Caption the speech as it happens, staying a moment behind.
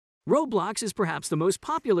Roblox is perhaps the most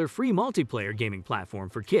popular free multiplayer gaming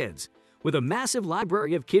platform for kids, with a massive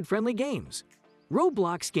library of kid-friendly games.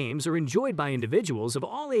 Roblox games are enjoyed by individuals of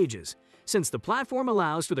all ages, since the platform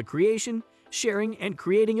allows for the creation, sharing, and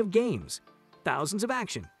creating of games. Thousands of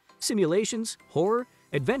action, simulations, horror,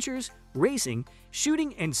 adventures, racing,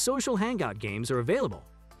 shooting, and social hangout games are available.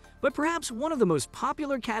 But perhaps one of the most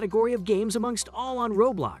popular category of games amongst all on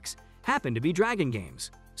Roblox happen to be dragon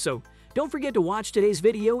games. So, don't forget to watch today's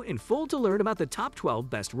video in full to learn about the top 12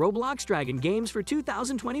 best Roblox dragon games for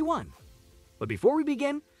 2021. But before we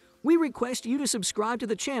begin, we request you to subscribe to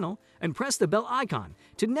the channel and press the bell icon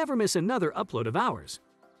to never miss another upload of ours.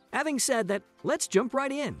 Having said that, let's jump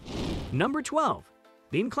right in. Number 12.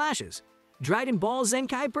 Beam Clashes Dragon Ball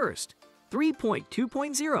Zenkai Burst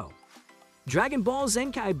 3.2.0. Dragon Ball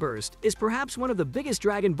Zenkai Burst is perhaps one of the biggest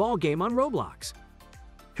Dragon Ball game on Roblox.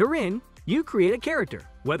 Herein, you create a character,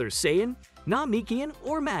 whether Saiyan, Namekian,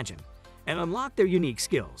 or Majin, and unlock their unique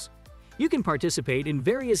skills. You can participate in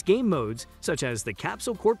various game modes such as the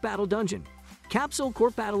Capsule Court Battle Dungeon, Capsule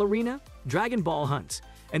Court Battle Arena, Dragon Ball Hunts,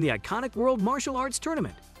 and the iconic World Martial Arts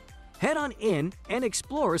Tournament. Head on in and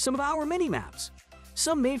explore some of our mini-maps.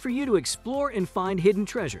 Some made for you to explore and find hidden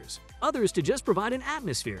treasures, others to just provide an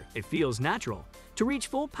atmosphere it feels natural to reach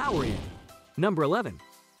full power in. Number 11.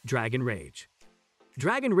 Dragon Rage.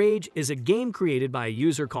 Dragon Rage is a game created by a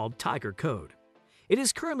user called Tiger Code. It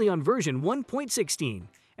is currently on version 1.16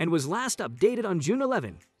 and was last updated on June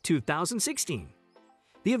 11, 2016.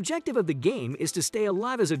 The objective of the game is to stay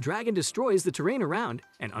alive as a dragon destroys the terrain around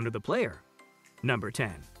and under the player. Number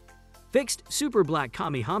 10. Fixed Super Black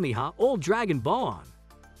Kamehameha Old Dragon Ball On.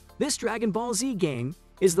 This Dragon Ball Z game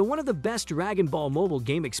is one of the best Dragon Ball mobile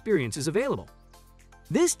game experiences available.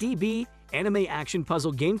 This DB anime action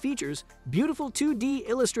puzzle game features beautiful 2D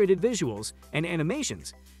illustrated visuals and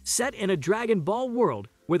animations set in a Dragon Ball world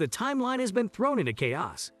where the timeline has been thrown into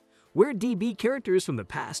chaos, where DB characters from the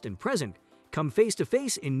past and present come face to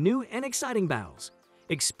face in new and exciting battles,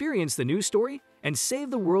 experience the new story, and save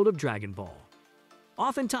the world of Dragon Ball.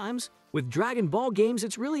 Oftentimes, with Dragon Ball games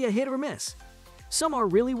it's really a hit or miss. Some are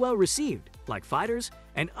really well received, like Fighters,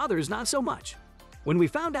 and others not so much. When we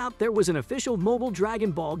found out there was an official mobile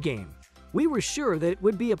Dragon Ball game, we were sure that it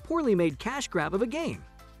would be a poorly made cash grab of a game.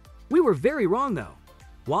 We were very wrong though.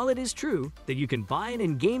 While it is true that you can buy an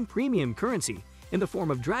in-game premium currency in the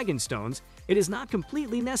form of Dragon Stones, it is not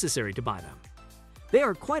completely necessary to buy them. They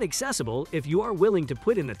are quite accessible if you are willing to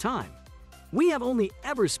put in the time. We have only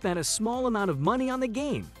ever spent a small amount of money on the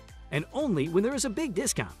game, and only when there is a big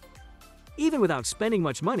discount. Even without spending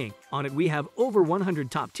much money on it, we have over 100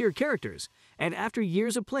 top-tier characters, and after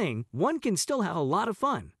years of playing, one can still have a lot of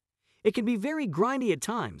fun. It can be very grindy at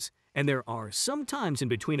times, and there are some times in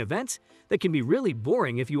between events that can be really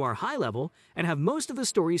boring if you are high level and have most of the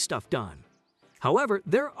story stuff done. However,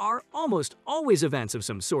 there are almost always events of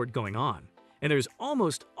some sort going on, and there's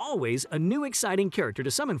almost always a new exciting character to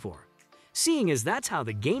summon for, seeing as that's how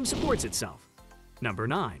the game supports itself. Number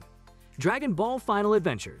 9. Dragon Ball Final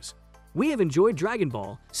Adventures. We have enjoyed Dragon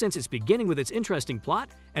Ball since its beginning with its interesting plot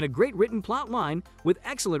and a great written plot line with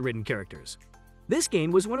excellent written characters. This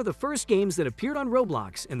game was one of the first games that appeared on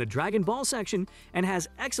Roblox in the Dragon Ball section and has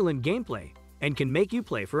excellent gameplay and can make you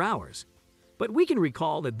play for hours. But we can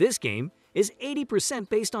recall that this game is 80%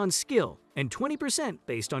 based on skill and 20%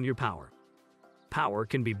 based on your power. Power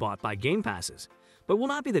can be bought by game passes, but will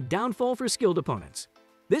not be the downfall for skilled opponents.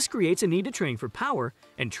 This creates a need to train for power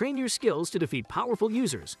and train your skills to defeat powerful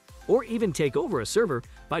users, or even take over a server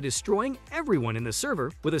by destroying everyone in the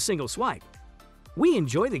server with a single swipe. We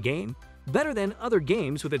enjoy the game better than other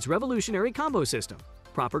games with its revolutionary combo system,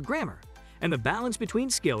 proper grammar, and the balance between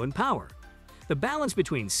skill and power. The balance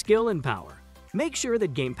between skill and power. Make sure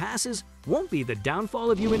that game passes won't be the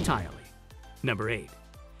downfall of you entirely. Number 8.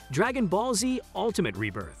 Dragon Ball Z Ultimate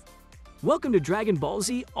Rebirth. Welcome to Dragon Ball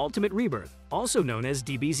Z Ultimate Rebirth, also known as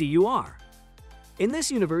DBZUR. In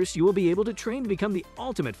this universe, you will be able to train to become the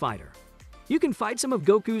ultimate fighter. You can fight some of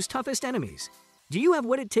Goku's toughest enemies. Do you have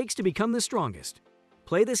what it takes to become the strongest?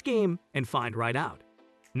 Play this game and find right out.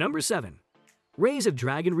 Number 7. Rays of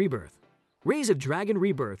Dragon Rebirth. Rays of Dragon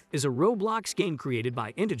Rebirth is a Roblox game created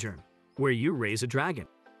by Integerm, where you raise a dragon.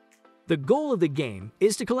 The goal of the game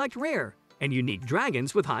is to collect rare and unique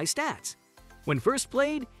dragons with high stats. When first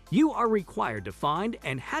played, you are required to find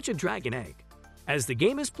and hatch a dragon egg. As the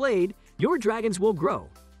game is played, your dragons will grow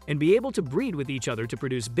and be able to breed with each other to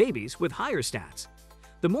produce babies with higher stats.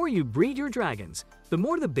 The more you breed your dragons, the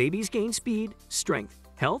more the babies gain speed, strength,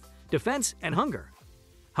 health, defense, and hunger.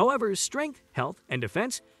 However, strength, health, and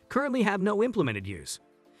defense currently have no implemented use.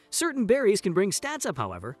 Certain berries can bring stats up,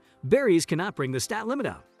 however, berries cannot bring the stat limit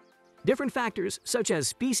up. Different factors, such as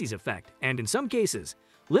species effect and, in some cases,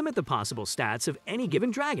 limit the possible stats of any given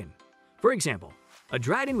dragon. For example, a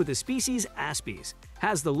dragon with the species Aspis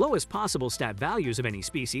has the lowest possible stat values of any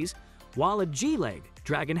species, while a G-legged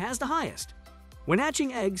dragon has the highest. When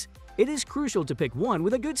hatching eggs, it is crucial to pick one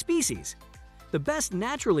with a good species. The best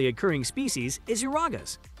naturally occurring species is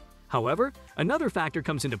Uragas. However, another factor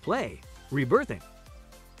comes into play: rebirthing.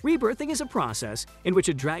 Rebirthing is a process in which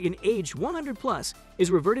a dragon aged 100 plus is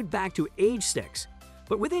reverted back to age 6,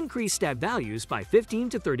 but with increased stat values by 15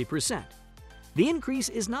 to 30%. The increase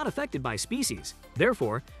is not affected by species.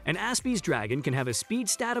 Therefore, an Aspis dragon can have a speed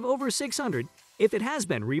stat of over 600 if it has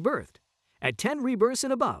been rebirthed. At 10 rebirths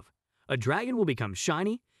and above, a dragon will become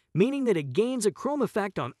shiny, meaning that it gains a chrome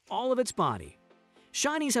effect on all of its body.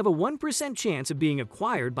 Shinies have a 1% chance of being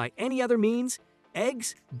acquired by any other means: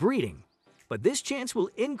 eggs, breeding. But this chance will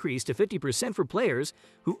increase to 50% for players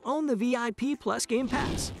who own the VIP Plus Game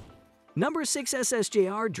Pass. Number 6.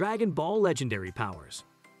 SSJR Dragon Ball Legendary Powers.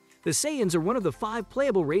 The Saiyans are one of the 5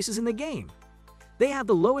 playable races in the game. They have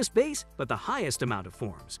the lowest base but the highest amount of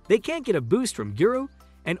forms. They can't get a boost from Guru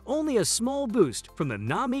and only a small boost from the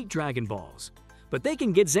Namek Dragon Balls. But they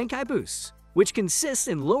can get Zenkai boosts, which consists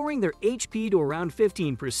in lowering their HP to around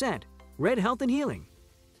 15%, red health and healing.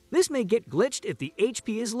 This may get glitched if the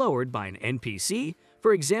HP is lowered by an NPC,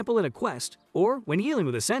 for example in a quest, or when healing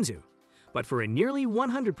with a Senzu. But for a nearly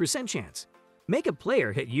 100% chance, make a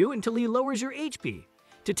player hit you until he lowers your HP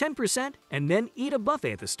to 10% and then eat a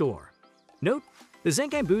buffet at the store. Note, the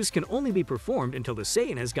Zenkai boost can only be performed until the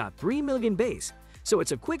Saiyan has got 3 million base, so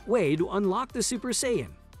it's a quick way to unlock the Super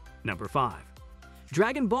Saiyan. Number 5.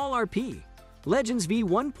 Dragon Ball RP Legends V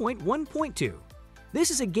 1.1.2. This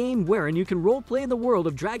is a game wherein you can roleplay in the world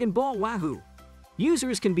of Dragon Ball Wahoo.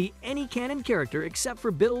 Users can be any canon character except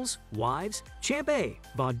for Biddles, Wives, Champ-A,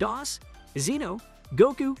 Vados, Xeno,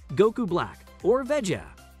 Goku, Goku Black, or Vegeta.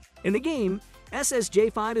 In the game,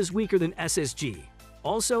 SSJ5 is weaker than SSG.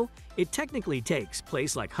 Also, it technically takes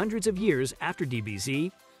place like hundreds of years after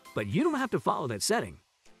DBZ, but you don't have to follow that setting.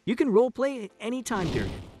 You can roleplay at any time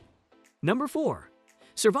period. Number 4.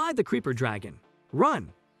 Survive the Creeper Dragon.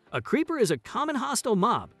 Run! A creeper is a common hostile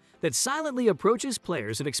mob that silently approaches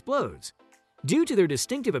players and explodes. Due to their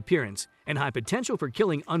distinctive appearance and high potential for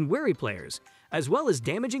killing unwary players, as well as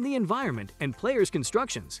damaging the environment and players'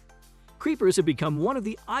 constructions, creepers have become one of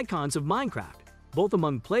the icons of Minecraft, both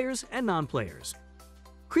among players and non-players.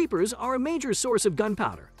 Creepers are a major source of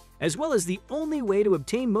gunpowder, as well as the only way to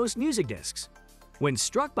obtain most music discs. When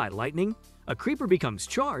struck by lightning, a creeper becomes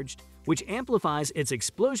charged, which amplifies its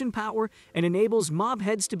explosion power and enables mob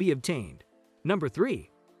heads to be obtained. Number 3.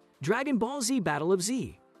 Dragon Ball Z Battle of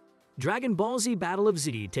Z. Dragon Ball Z Battle of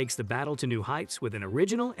Z takes the battle to new heights with an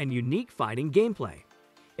original and unique fighting gameplay.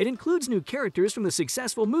 It includes new characters from the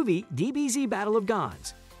successful movie DBZ Battle of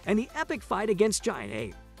Gods and the epic fight against Giant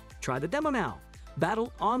Ape. Try the demo now.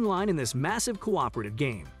 Battle online in this massive cooperative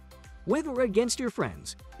game, with or against your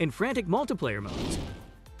friends, in frantic multiplayer modes.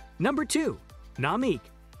 Number 2. Namek.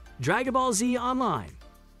 Dragon Ball Z Online.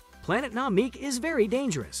 Planet Namek is very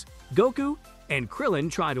dangerous. Goku and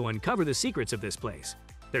Krillin try to uncover the secrets of this place.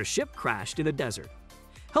 Their ship crashed in the desert.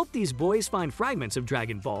 Help these boys find fragments of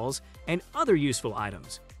Dragon Balls and other useful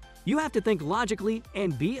items. You have to think logically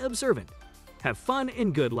and be observant. Have fun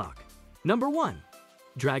and good luck. Number 1.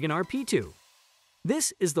 Dragon RP2.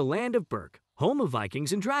 This is the land of Berk, home of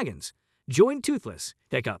Vikings and dragons. Join Toothless,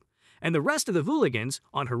 Hiccup, and the rest of the Vooligans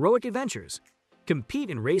on heroic adventures. Compete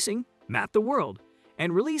in racing, map the world,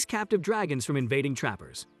 and release captive dragons from invading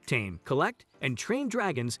trappers. Tame, collect, and train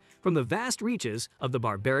dragons from the vast reaches of the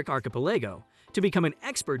barbaric archipelago to become an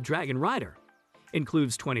expert dragon rider.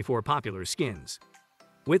 Includes 24 popular skins.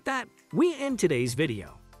 With that, we end today's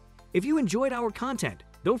video. If you enjoyed our content,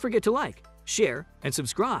 don't forget to like, share, and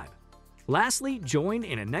subscribe. Lastly, join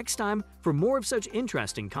in a next time for more of such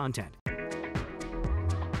interesting content.